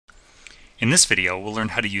In this video, we'll learn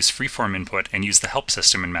how to use freeform input and use the help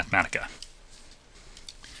system in Mathematica.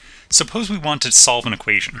 Suppose we want to solve an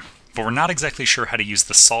equation, but we're not exactly sure how to use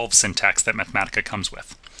the solve syntax that Mathematica comes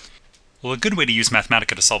with. Well, a good way to use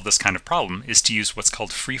Mathematica to solve this kind of problem is to use what's called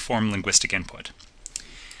freeform linguistic input.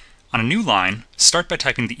 On a new line, start by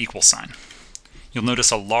typing the equal sign. You'll notice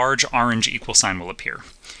a large orange equal sign will appear.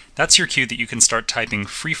 That's your cue that you can start typing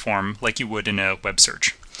freeform like you would in a web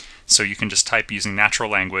search. So you can just type using natural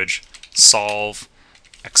language, solve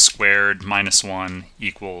x squared minus 1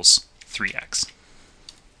 equals 3x.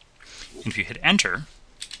 And if you hit enter,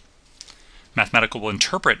 Mathematica will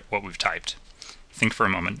interpret what we've typed, think for a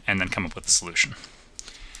moment, and then come up with a solution.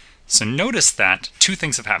 So notice that two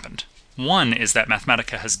things have happened. One is that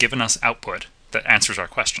Mathematica has given us output that answers our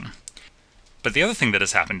question. But the other thing that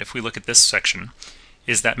has happened, if we look at this section,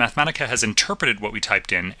 is that Mathematica has interpreted what we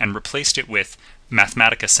typed in and replaced it with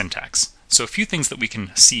Mathematica Syntax. So a few things that we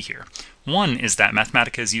can see here. One is that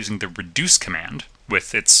Mathematica is using the reduce command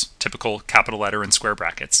with its typical capital letter and square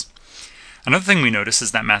brackets. Another thing we notice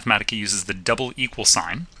is that Mathematica uses the double equal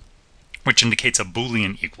sign, which indicates a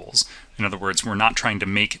Boolean equals. In other words, we're not trying to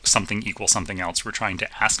make something equal something else. We're trying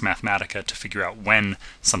to ask Mathematica to figure out when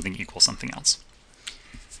something equals something else.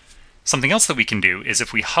 Something else that we can do is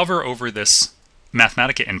if we hover over this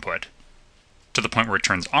Mathematica input to the point where it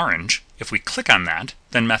turns orange, if we click on that,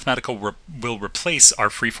 then Mathematica will replace our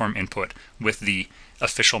freeform input with the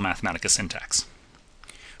official Mathematica syntax.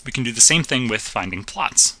 We can do the same thing with finding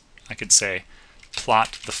plots. I could say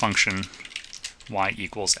plot the function y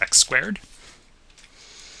equals x squared.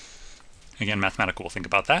 Again, Mathematica will think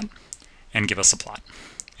about that and give us a plot.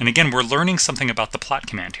 And again, we're learning something about the plot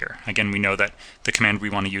command here. Again, we know that the command we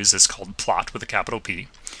want to use is called plot with a capital P.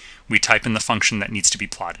 We type in the function that needs to be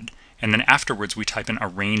plotted, and then afterwards we type in a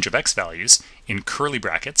range of x values in curly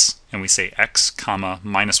brackets, and we say x, comma,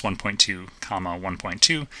 minus 1.2, comma,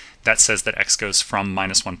 1.2. That says that x goes from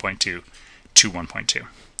minus 1.2 to 1.2.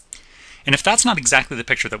 And if that's not exactly the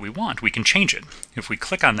picture that we want, we can change it. If we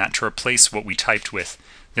click on that to replace what we typed with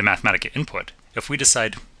the Mathematica input, if we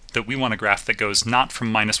decide that we want a graph that goes not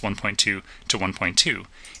from minus 1.2 to 1.2,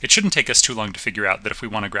 it shouldn't take us too long to figure out that if we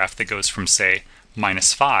want a graph that goes from, say,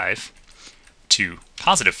 minus 5 to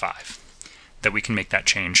positive 5, that we can make that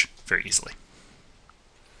change very easily.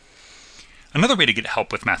 Another way to get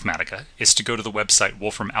help with Mathematica is to go to the website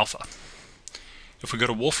Wolfram Alpha. If we go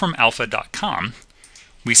to wolframalpha.com,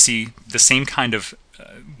 we see the same kind of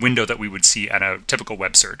window that we would see at a typical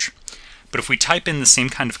web search. But if we type in the same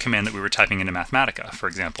kind of command that we were typing into Mathematica, for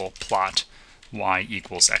example, plot y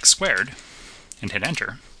equals x squared, and hit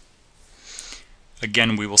enter,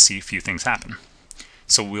 again we will see a few things happen.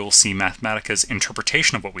 So we will see Mathematica's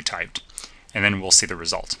interpretation of what we typed, and then we'll see the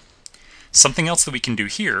result. Something else that we can do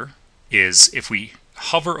here is if we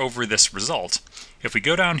hover over this result, if we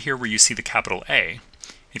go down here where you see the capital A,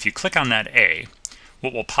 if you click on that A,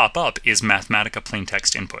 what will pop up is Mathematica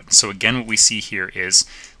plaintext input. So again, what we see here is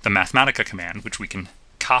the Mathematica command, which we can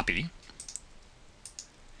copy.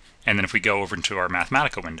 And then if we go over into our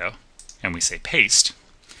Mathematica window and we say paste,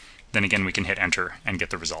 then again we can hit enter and get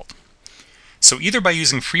the result. So either by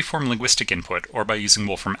using freeform linguistic input or by using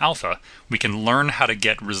Wolfram Alpha, we can learn how to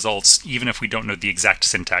get results even if we don't know the exact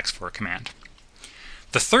syntax for a command.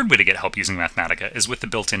 The third way to get help using Mathematica is with the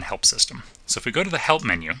built-in help system. So if we go to the help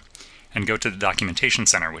menu and go to the documentation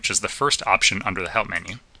center, which is the first option under the help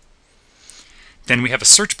menu, then we have a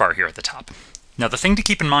search bar here at the top. Now the thing to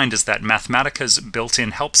keep in mind is that Mathematica's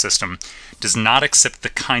built-in help system does not accept the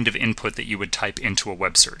kind of input that you would type into a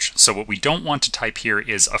web search. So what we don't want to type here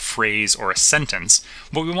is a phrase or a sentence.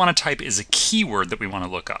 What we want to type is a keyword that we want to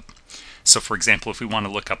look up. So for example, if we want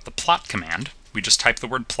to look up the plot command, we just type the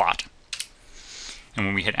word plot. And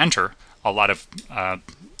when we hit enter, a lot of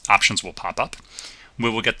options will pop up. We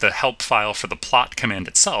will get the help file for the plot command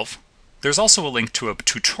itself. There's also a link to a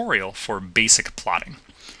tutorial for basic plotting.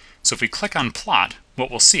 So if we click on plot,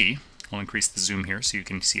 what we'll see, I'll increase the zoom here so you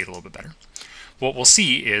can see it a little bit better. What we'll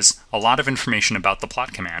see is a lot of information about the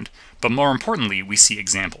plot command, but more importantly, we see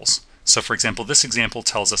examples. So for example, this example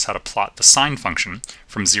tells us how to plot the sine function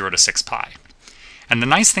from 0 to 6 pi. And the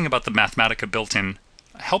nice thing about the Mathematica built-in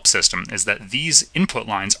help system is that these input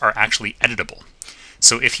lines are actually editable.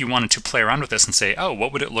 So if you wanted to play around with this and say, oh,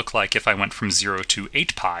 what would it look like if I went from 0 to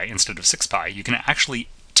 8 pi instead of 6 pi, you can actually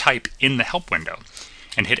type in the help window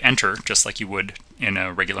and hit enter just like you would in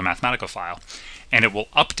a regular Mathematica file. And it will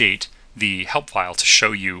update the help file to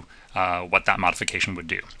show you what that modification would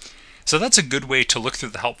do. So that's a good way to look through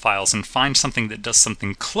the help files and find something that does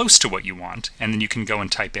something close to what you want, and then you can go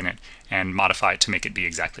and type in it and modify it to make it be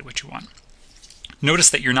exactly what you want. Notice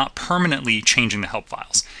that you're not permanently changing the help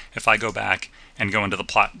files. If I go back and go into the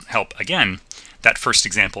plot help again, that first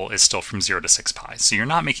example is still from 0 to 6 pi. So you're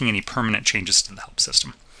not making any permanent changes to the help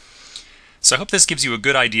system. So I hope this gives you a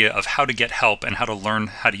good idea of how to get help and how to learn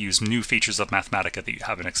how to use new features of Mathematica that you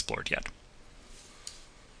haven't explored yet.